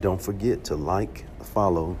Don't forget to like,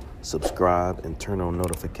 follow, subscribe, and turn on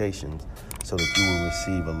notifications so that you will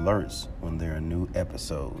receive alerts when there are new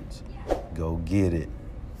episodes. Go get it.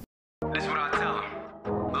 That's what I tell 'em.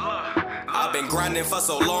 I've been grinding for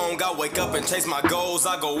so long, I wake up and chase my goals.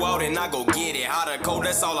 I go out and I go get it. Hot or cold,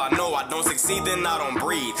 that's all I know. I don't succeed, then I don't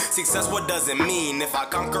breathe. Success, what does it mean? If I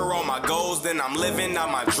conquer all my goals, then I'm living out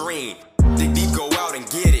my dream. Dig deep, go out and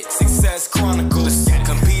get it. Success Chronicles,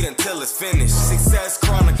 compete until it's finished. Success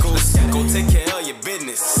Chronicles, go take care of your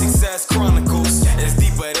business. Success Chronicles, it's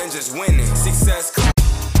deeper than just winning. Success Chronicles.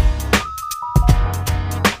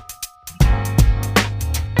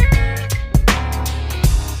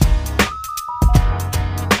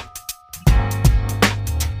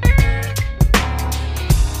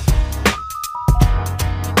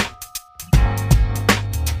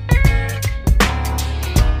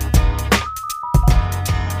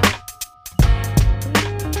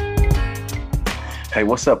 Hey,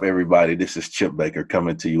 what's up, everybody? This is Chip Baker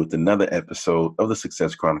coming to you with another episode of the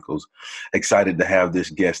Success Chronicles. Excited to have this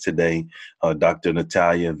guest today, Dr.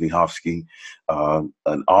 Natalia Vyhovsky,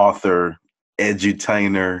 an author,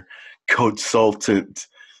 edutainer, consultant,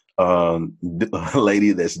 a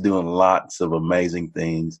lady that's doing lots of amazing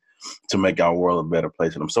things to make our world a better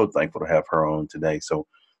place. And I'm so thankful to have her on today. So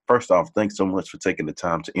first off, thanks so much for taking the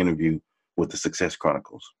time to interview with the Success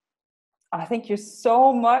Chronicles. Thank you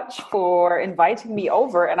so much for inviting me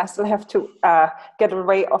over, and I still have to get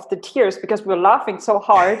away of the tears because we're laughing so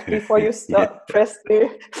hard before you press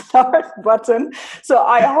the start button. So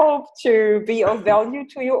I hope to be of value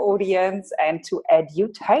to your audience and to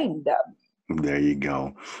edutain them. There you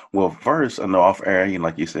go. Well, first, I know off air,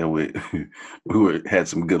 like you said, we had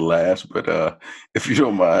some good laughs, but if you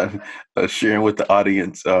don't mind sharing with the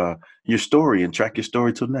audience your story and track your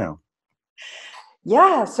story till now.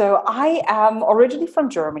 Yeah, so I am originally from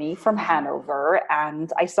Germany, from Hanover,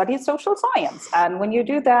 and I studied social science. And when you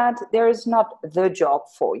do that, there is not the job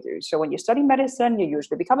for you. So when you study medicine, you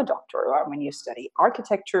usually become a doctor. Or when you study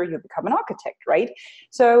architecture, you become an architect, right?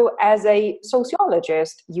 So as a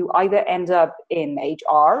sociologist, you either end up in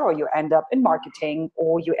HR, or you end up in marketing,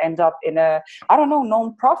 or you end up in a,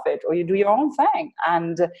 non-profit, or you do your own thing.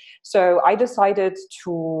 And so I decided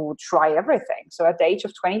to try everything. So at the age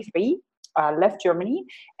of 23, I left Germany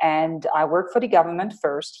and I worked for the government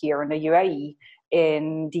first here in the UAE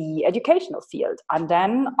in the educational field. And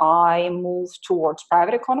then I moved towards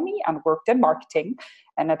private economy and worked in marketing.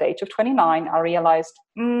 And at the age of 29, I realized,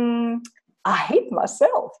 I hate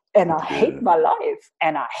myself and I hate my life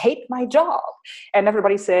and I hate my job. And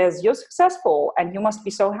everybody says, you're successful and you must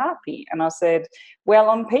be so happy. And I said, well,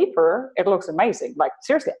 on paper, it looks amazing. Like,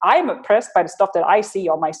 seriously, I'm impressed by the stuff that I see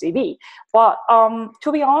on my CV. But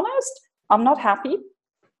to be honest, I'm not happy.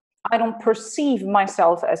 I don't perceive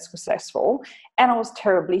myself as successful. And I was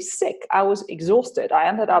terribly sick. I was exhausted. I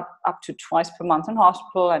ended up to twice per month in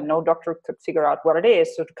hospital and no doctor could figure out what it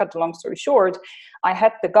is. So to cut the long story short, I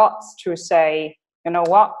had the guts to say, you know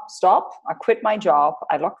what, stop. I quit my job.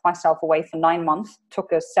 I locked myself away for 9 months,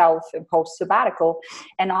 took a self-imposed sabbatical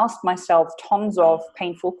and asked myself tons of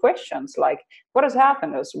painful questions like, what is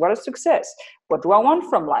happiness? What is success? What do I want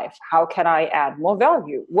from life? How can I add more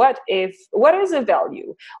value? What is a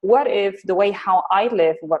value? What if the way how I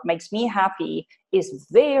live, what makes me happy is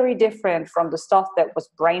very different from the stuff that was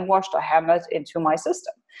brainwashed or hammered into my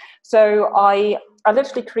system? So I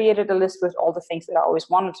literally created a list with all the things that I always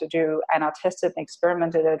wanted to do, and I tested and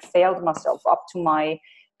experimented and failed myself up to my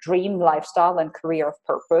dream lifestyle and career of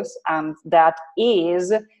purpose. And that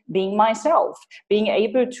is being myself, being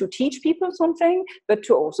able to teach people something, but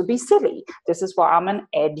to also be silly. This is why I'm an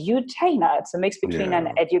edutainer. It's a mix between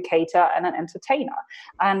an educator and an entertainer.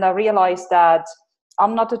 And I realized that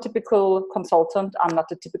I'm not a typical consultant. I'm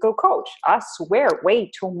not a typical coach. I swear way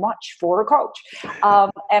too much for a coach.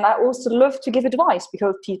 And I also love to give advice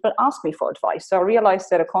because people ask me for advice. So I realized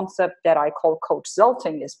that a concept that I call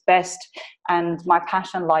coach-zulting is best. And my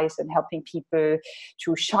passion lies in helping people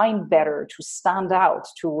to shine better, to stand out,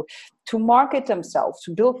 to market themselves,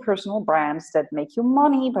 to build personal brands that make you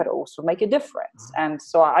money, but also make a difference. And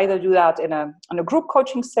so I either do that in a group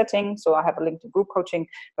coaching setting. So I have a link to group coaching,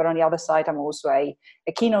 but on the other side, I'm also a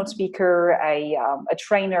keynote speaker, a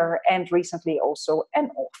trainer, and recently also an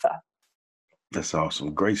author. That's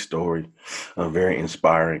awesome. Great story. Very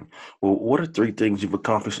inspiring. Well, what are 3 things you've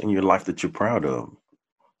accomplished in your life that you're proud of?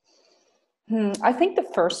 I think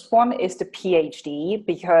the first one is the PhD,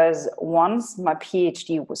 because once my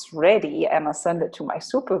PhD was ready and I sent it to my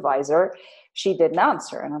supervisor, she didn't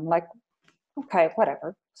answer. And I'm like, okay,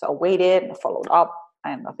 whatever. So I waited and followed up.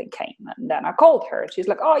 and nothing came. And then I called her. She's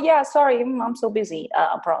like, oh yeah, sorry, I'm so busy.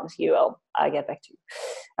 I promise you I'll get back to you.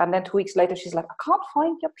 And then 2 weeks later, she's like, I can't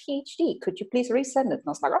find your PhD. Could you please resend it? And I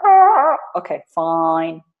was like, okay,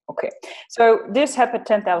 fine. Okay. So this happened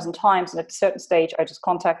 10,000 times. And at a certain stage, I just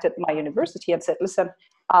contacted my university and said, listen,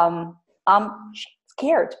 I'm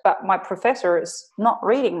scared, but my professor is not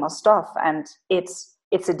reading my stuff, and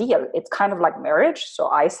it's a deal. It's kind of like marriage. So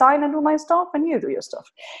I sign and do my stuff, and you do your stuff.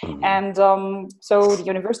 Mm-hmm. And so the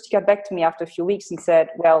university got back to me after a few weeks and said,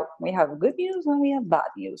 well, we have good news and we have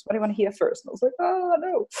bad news. What do you want to hear first? And I was like, oh,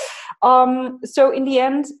 no. So in the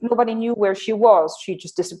end, nobody knew where she was. She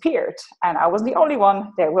just disappeared. And I wasn't the only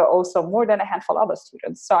one. There were also more than a handful of other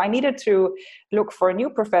students. So I needed to look for a new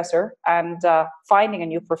professor, and finding a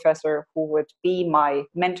new professor who would be my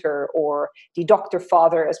mentor, or the doctor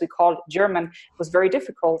father, as we call it in German, was very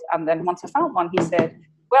difficult. And then once I found one, he said,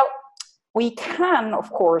 well, we can, of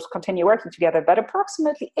course, continue working together, but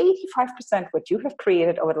approximately 85% what you have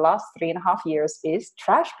created over the last 3.5 years is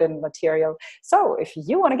trash bin material. So if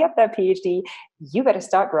you want to get that PhD, you better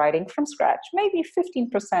start writing from scratch. Maybe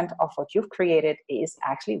 15% of what you've created is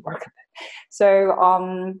actually workable. So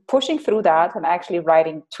pushing through that and actually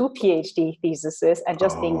writing 2 PhD theses and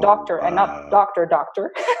just being doctor and not doctor.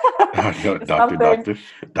 Doctor.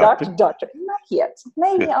 Not yet.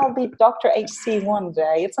 Maybe I'll be Dr. HC one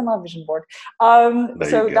day. It's on my vision board.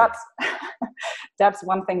 So that's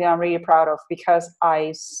one thing that I'm really proud of, because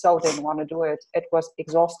I so didn't want to do it. It was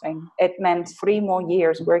exhausting. It meant 3 more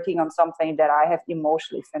years working on something that I have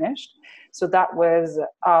emotionally finished. So that was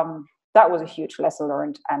a huge lesson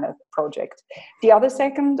learned and a project. The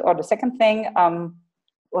second thing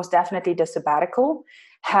was definitely the sabbatical.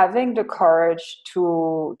 Having the courage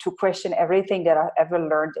to question everything that I've ever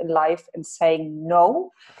learned in life and saying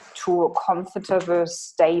no to a comfortable,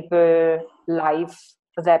 stable life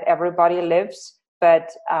that everybody lives,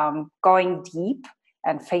 but going deep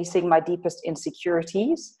and facing my deepest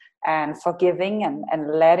insecurities and forgiving and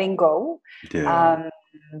letting go. Yeah.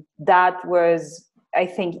 That was, I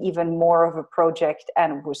think, even more of a project,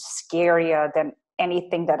 and was scarier than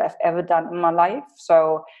anything that I've ever done in my life.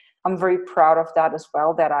 So I'm very proud of that as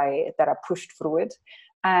well, that I pushed through it.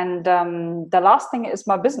 And the last thing is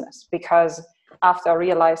my business, because after I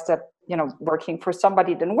realized that, working for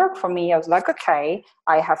somebody didn't work for me, I was like, okay,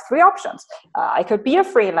 I have 3 options. I could be a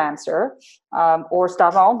freelancer or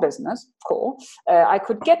start my own business. Cool. I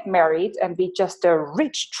could get married and be just a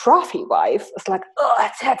rich trophy wife. It's like, oh,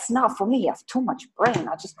 that's not for me. I have too much brain.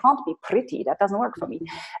 I just can't be pretty. That doesn't work for me.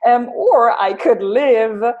 Or I could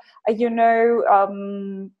live, I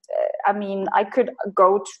could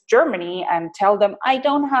go to Germany and tell them I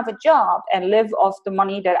don't have a job and live off the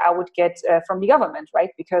money that I would get from the government,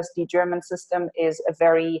 right? Because the German system is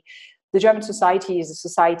the German society is a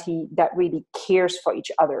society that really cares for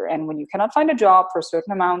each other. And when you cannot find a job for a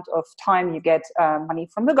certain amount of time, you get money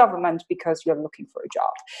from the government because you're looking for a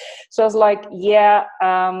job. So I was like,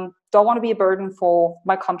 don't want to be a burden for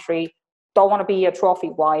my country, don't want to be a trophy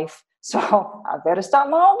wife. So I better start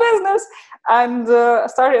my own business. And I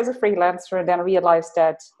started as a freelancer, and then I realized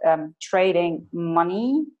that trading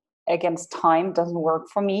money against time doesn't work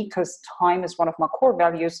for me, because time is one of my core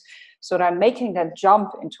values. So then making that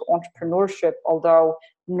jump into entrepreneurship, although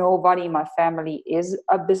nobody in my family is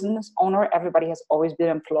a business owner, everybody has always been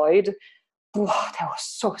employed. That was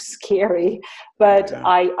so scary, but yeah.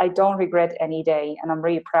 I don't regret any day, and I'm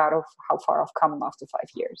really proud of how far I've come after 5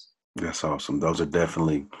 years. That's awesome. Those are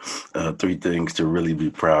definitely 3 things to really be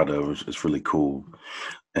proud of. It's really cool.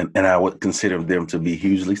 And I would consider them to be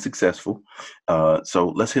hugely successful.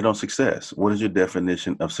 So let's hit on success. What is your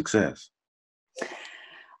definition of success?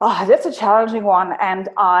 That's a challenging one, and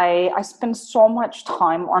I spend so much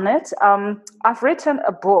time on it. I've written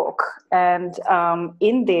a book, and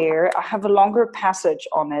in there I have a longer passage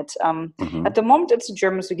on it. At the moment it's in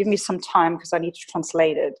German, so give me some time because I need to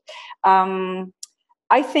translate it.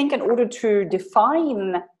 I think in order to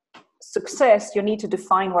define success, you need to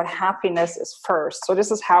define what happiness is first. So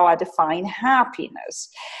this is how I define happiness.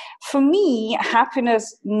 For me,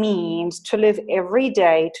 happiness means to live every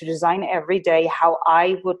day, to design every day how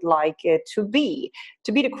I would like it to be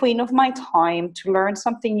the queen of my time, to learn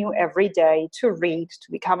something new every day, to read,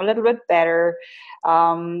 to become a little bit better,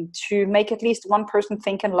 to make at least one person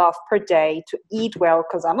think and laugh per day, to eat well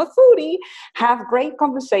because I'm a foodie, have great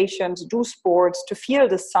conversations, do sports, to feel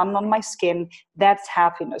the sun on my skin. That's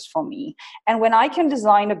happiness for me. And when I can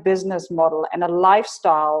design a business model and a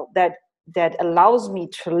lifestyle that allows me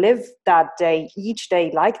to live that day, each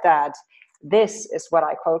day like that, this is what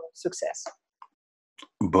I call success.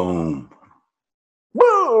 Boom.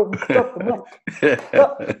 Boom! Drop the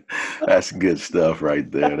mic. That's good stuff right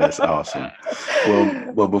there. That's awesome.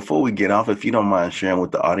 Well, before we get off, if you don't mind sharing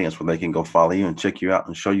with the audience where they can go follow you and check you out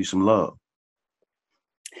and show you some love.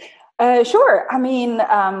 Sure. I mean,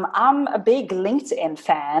 I'm a big LinkedIn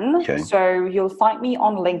fan. Okay. So you'll find me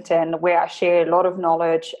on LinkedIn, where I share a lot of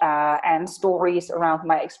knowledge and stories around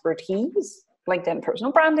my expertise, LinkedIn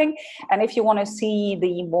personal branding. And if you want to see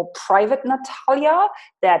the more private Natalia,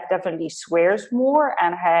 that definitely swears more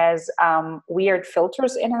and has weird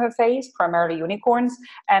filters in her face, primarily unicorns,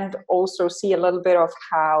 and also see a little bit of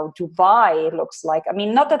how Dubai looks like. I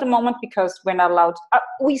mean, not at the moment, because we're not allowed.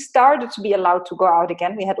 We started to be allowed to go out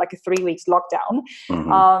again. We had like a 3 weeks lockdown.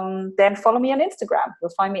 Mm-hmm. Then follow me on Instagram.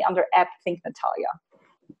 You'll find me under @ThinkNatalia.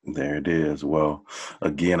 There it is. Well,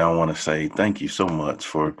 again, I want to say thank you so much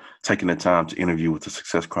for taking the time to interview with the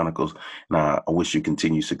Success Chronicles. And I wish you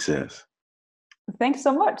continued success. Thanks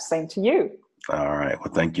so much. Same to you. All right.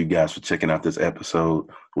 Well, thank you guys for checking out this episode.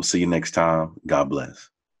 We'll see you next time. God bless.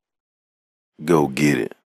 Go get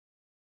it.